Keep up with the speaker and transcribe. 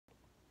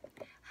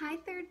Hi,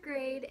 third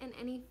grade, and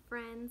any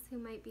friends who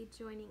might be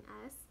joining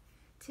us.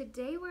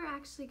 Today we're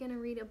actually going to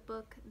read a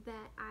book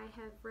that I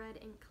have read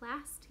in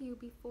class to you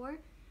before,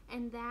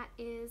 and that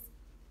is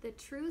The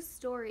True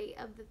Story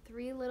of the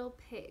Three Little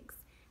Pigs.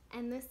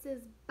 And this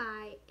is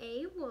by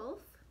A.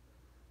 Wolf,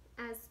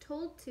 as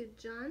told to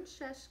Jon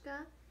Scieszka,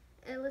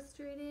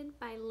 illustrated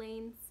by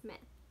Lane Smith.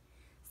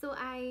 So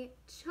I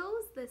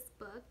chose this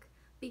book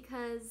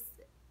because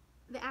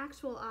the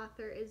actual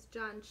author is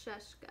Jon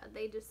Scieszka.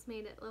 They just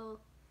made it a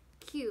little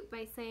cute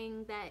by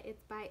saying that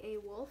it's by A.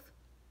 Wolf.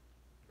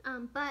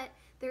 But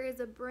there is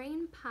a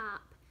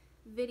BrainPOP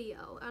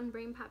video on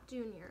BrainPOP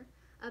Jr.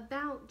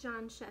 about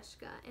Jon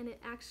Scieszka, and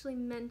it actually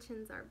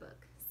mentions our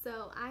book.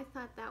 So I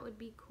thought that would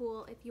be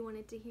cool if you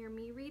wanted to hear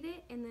me read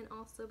it and then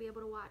also be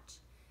able to watch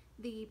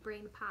the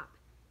BrainPOP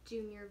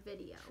Jr.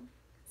 video.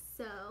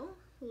 So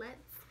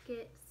let's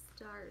get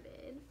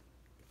started.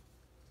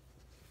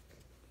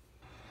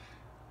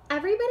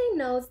 Everybody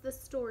knows the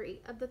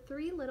story of the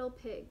three little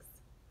pigs,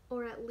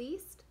 or at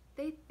least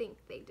they think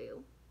they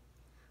do.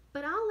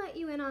 But I'll let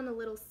you in on a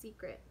little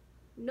secret.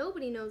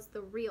 Nobody knows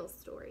the real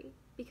story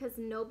because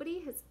nobody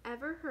has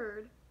ever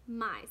heard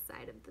my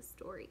side of the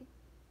story.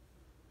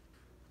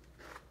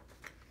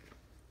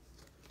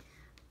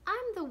 I'm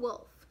the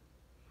wolf,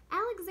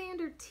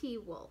 Alexander T.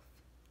 Wolf.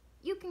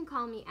 You can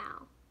call me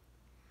Al.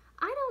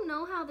 I don't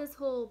know how this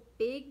whole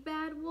big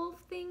bad wolf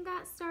thing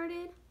got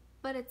started,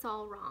 but it's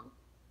all wrong.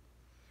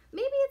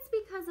 Maybe it's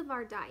because of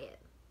our diet.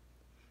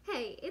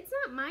 Hey, it's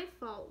not my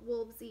fault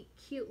wolves eat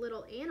cute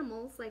little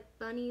animals like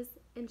bunnies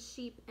and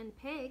sheep and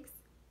pigs.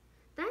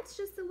 That's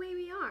just the way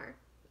we are.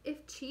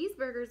 If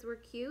cheeseburgers were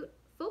cute,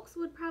 folks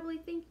would probably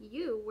think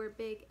you were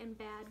big and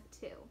bad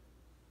too.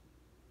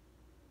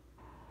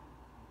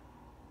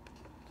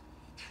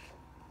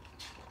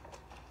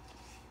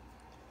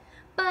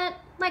 But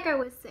like I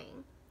was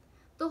saying,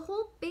 the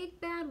whole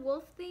big bad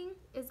wolf thing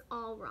is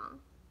all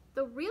wrong.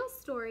 The real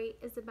story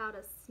is about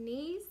a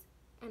sneeze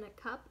and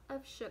a cup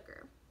of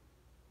sugar.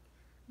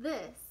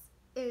 This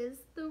is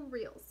the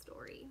real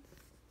story.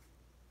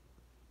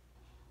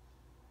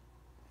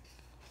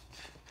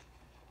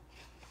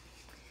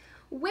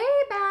 Way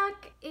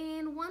back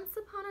in Once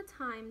Upon a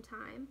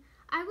Time,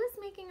 I was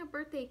making a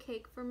birthday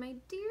cake for my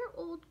dear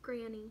old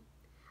granny.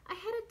 I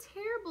had a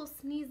terrible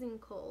sneezing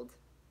cold.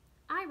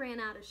 I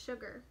ran out of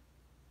sugar.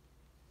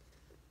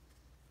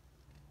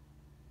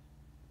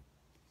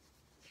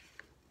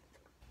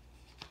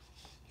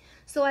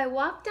 So I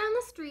walked down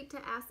the street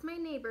to ask my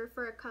neighbor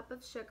for a cup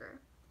of sugar.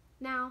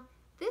 Now,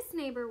 this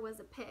neighbor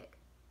was a pig,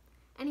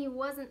 and he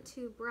wasn't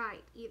too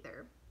bright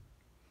either.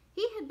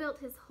 He had built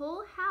his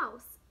whole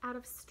house out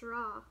of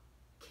straw.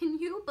 Can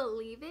you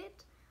believe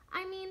it?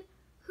 I mean,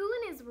 who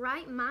in his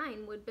right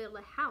mind would build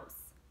a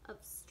house of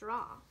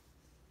straw?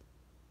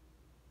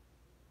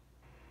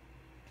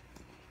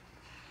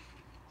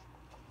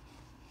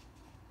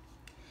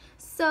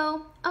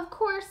 So, of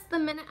course, the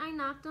minute I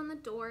knocked on the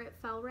door, it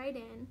fell right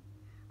in.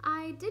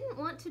 I didn't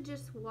want to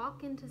just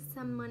walk into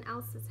someone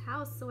else's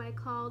house, so I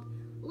called,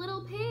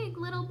 "Little pig,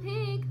 little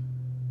pig,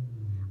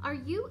 are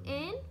you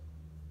in?"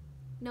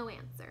 No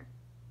answer.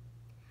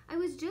 I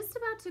was just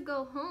about to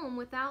go home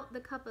without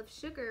the cup of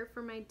sugar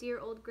for my dear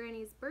old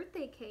granny's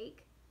birthday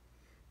cake.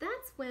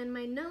 That's when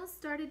my nose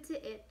started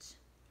to itch.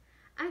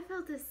 I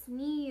felt a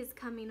sneeze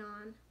coming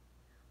on.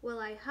 Well,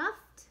 I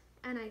huffed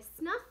and I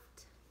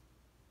snuffed.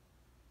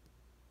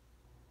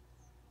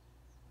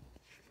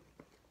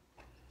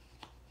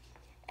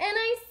 And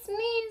I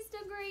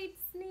sneezed a great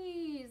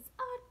sneeze.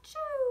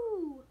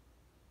 Achoo!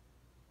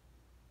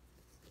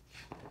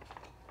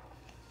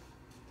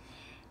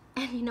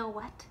 And you know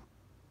what?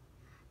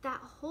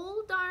 That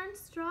whole darn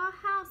straw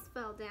house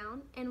fell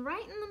down, and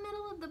right in the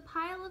middle of the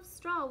pile of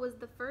straw was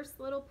the first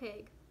little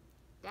pig,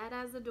 dead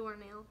as a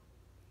doornail.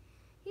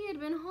 He had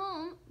been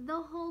home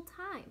the whole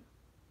time.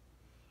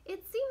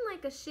 It seemed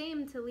like a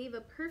shame to leave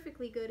a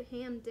perfectly good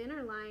ham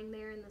dinner lying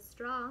there in the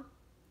straw,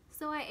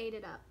 so I ate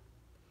it up.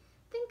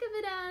 Think of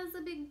it as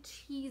a big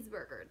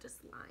cheeseburger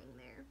just lying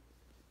there.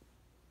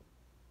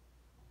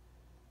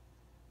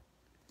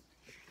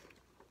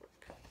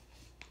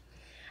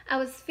 I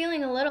was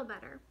feeling a little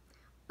better,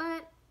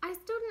 but I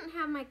still didn't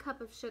have my cup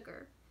of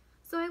sugar,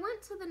 so I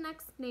went to the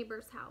next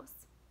neighbor's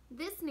house.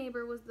 This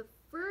neighbor was the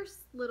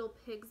first little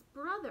pig's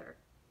brother.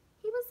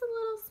 He was a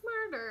little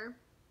smarter,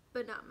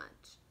 but not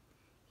much.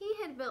 He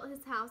had built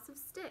his house of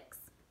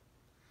sticks.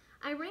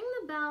 I rang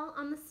the bell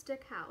on the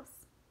stick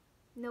house.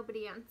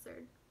 Nobody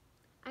answered.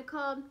 I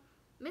called,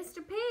 "Mr.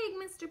 Pig,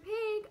 Mr.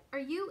 Pig, are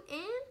you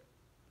in?"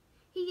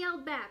 He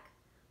yelled back,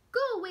 "Go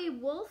away,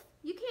 wolf,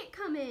 you can't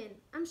come in.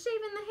 I'm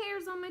shaving the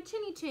hairs on my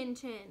chinny chin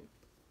chin."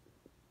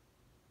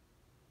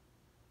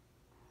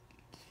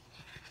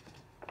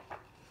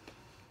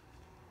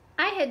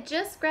 I had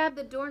just grabbed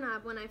the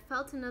doorknob when I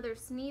felt another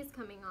sneeze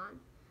coming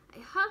on. I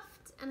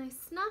huffed and I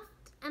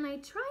snuffed and I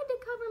tried to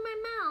cover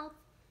my mouth,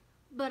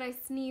 but I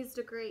sneezed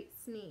a great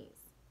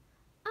sneeze.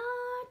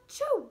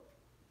 Achoo!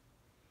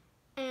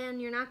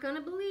 And you're not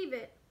gonna believe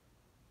it,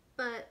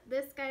 but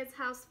this guy's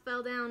house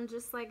fell down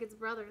just like his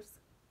brother's.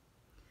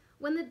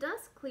 When the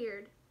dust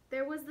cleared,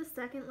 there was the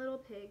second little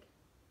pig,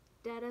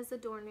 dead as a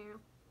doornail.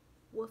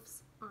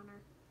 Wolf's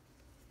honor.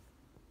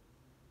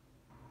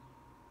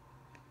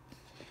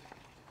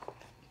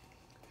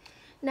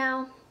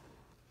 Now,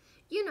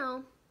 you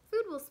know,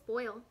 food will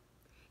spoil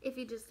if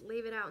you just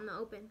leave it out in the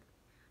open.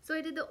 So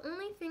I did the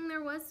only thing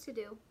there was to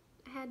do.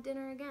 I had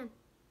dinner again.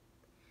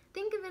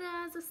 Think of it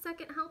as a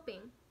second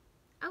helping.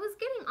 I was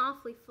getting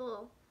awfully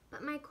full,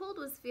 but my cold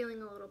was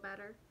feeling a little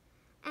better.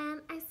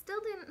 And I still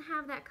didn't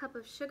have that cup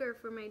of sugar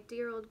for my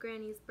dear old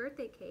granny's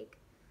birthday cake.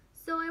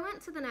 So I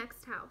went to the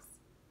next house.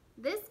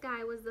 This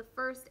guy was the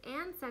first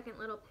and second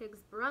little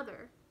pig's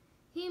brother.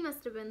 He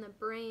must have been the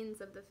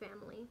brains of the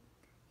family.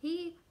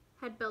 He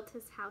had built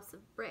his house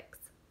of bricks.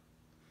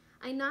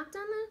 I knocked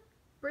on the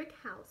brick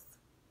house.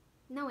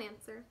 No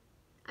answer.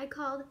 I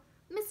called,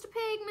 "Mr.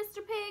 Pig,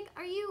 Mr. Pig,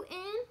 are you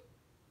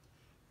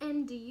in?"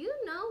 And do you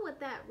know what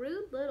that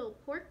rude little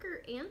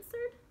porker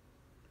answered?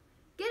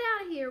 "Get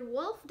out of here,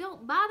 wolf,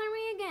 don't bother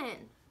me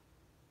again."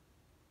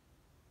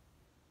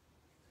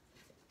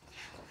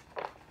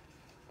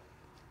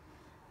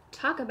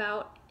 Talk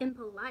about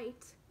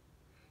impolite.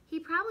 He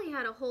probably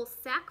had a whole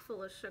sack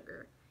full of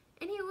sugar,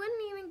 and he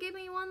wouldn't even give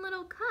me one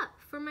little cup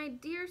for my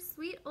dear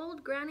sweet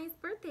old granny's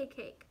birthday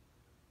cake.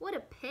 What a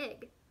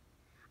pig.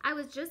 I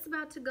was just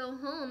about to go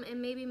home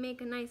and maybe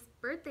make a nice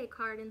birthday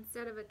card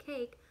instead of a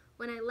cake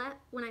when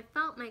I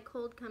felt my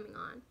cold coming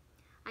on.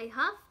 I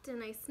huffed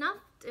and I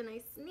snuffed and I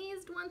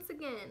sneezed once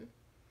again.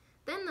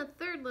 Then the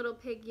third little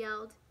pig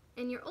yelled,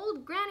 "And your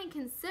old granny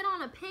can sit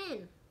on a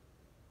pin."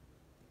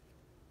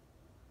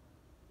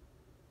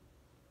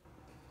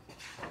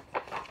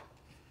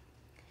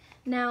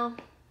 Now,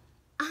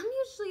 I'm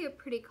usually a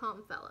pretty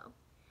calm fellow,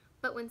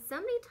 but when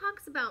somebody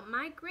talks about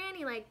my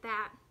granny like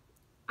that,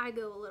 I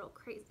go a little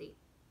crazy.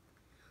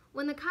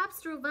 When the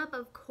cops drove up,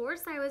 of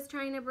course I was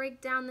trying to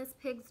break down this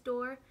pig's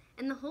door,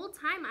 and the whole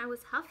time I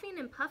was huffing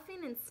and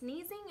puffing and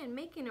sneezing and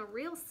making a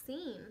real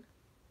scene.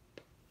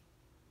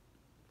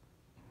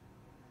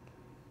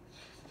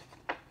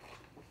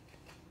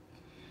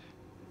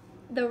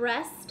 The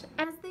rest,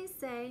 as they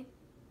say,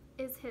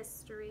 is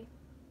history.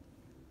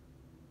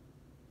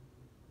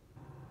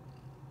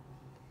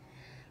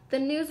 The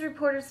news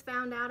reporters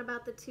found out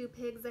about the two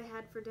pigs I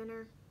had for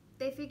dinner.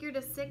 They figured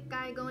a sick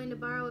guy going to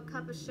borrow a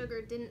cup of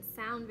sugar didn't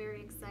sound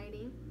very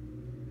exciting.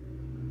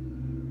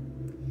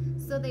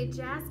 So they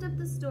jazzed up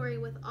the story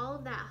with all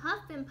of that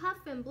huff and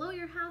puff and blow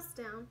your house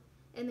down,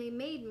 and they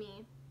made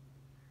me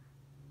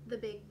the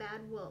big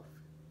bad wolf.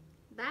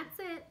 That's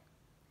it.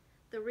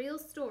 The real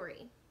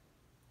story.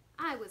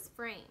 I was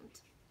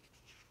framed.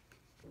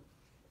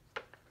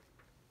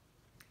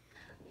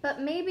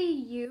 But maybe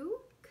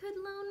you could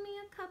loan me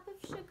a cup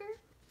of sugar?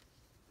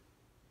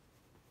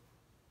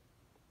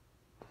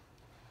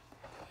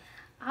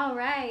 All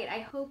right, I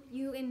hope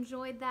you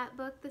enjoyed that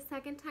book the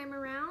second time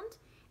around,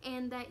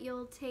 and that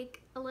you'll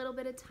take a little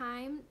bit of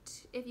time,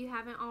 if you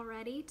haven't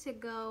already, to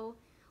go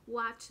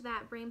watch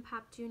that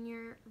BrainPOP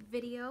Jr.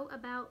 video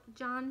about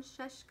Jon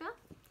Scieszka.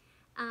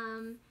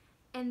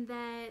 And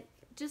that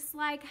just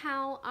like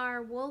how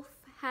our wolf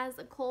has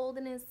a cold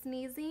and is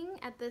sneezing,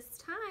 at this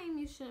time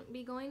you shouldn't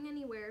be going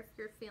anywhere if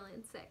you're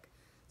feeling sick.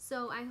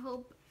 So I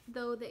hope,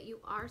 though, that you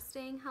are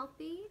staying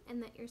healthy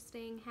and that you're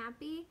staying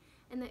happy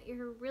and that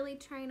you're really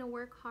trying to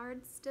work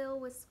hard still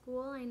with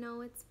school. I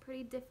know it's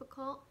pretty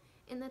difficult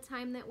in the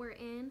time that we're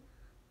in,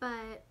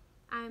 but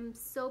I'm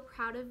so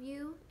proud of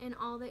you and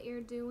all that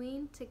you're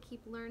doing to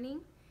keep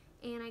learning,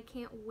 and I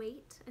can't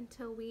wait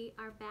until we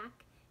are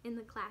back in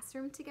the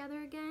classroom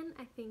together again.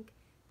 I think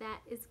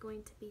that is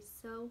going to be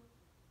so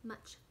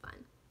much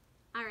fun.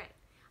 All right,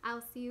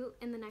 I'll see you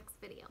in the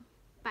next video.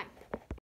 Bye.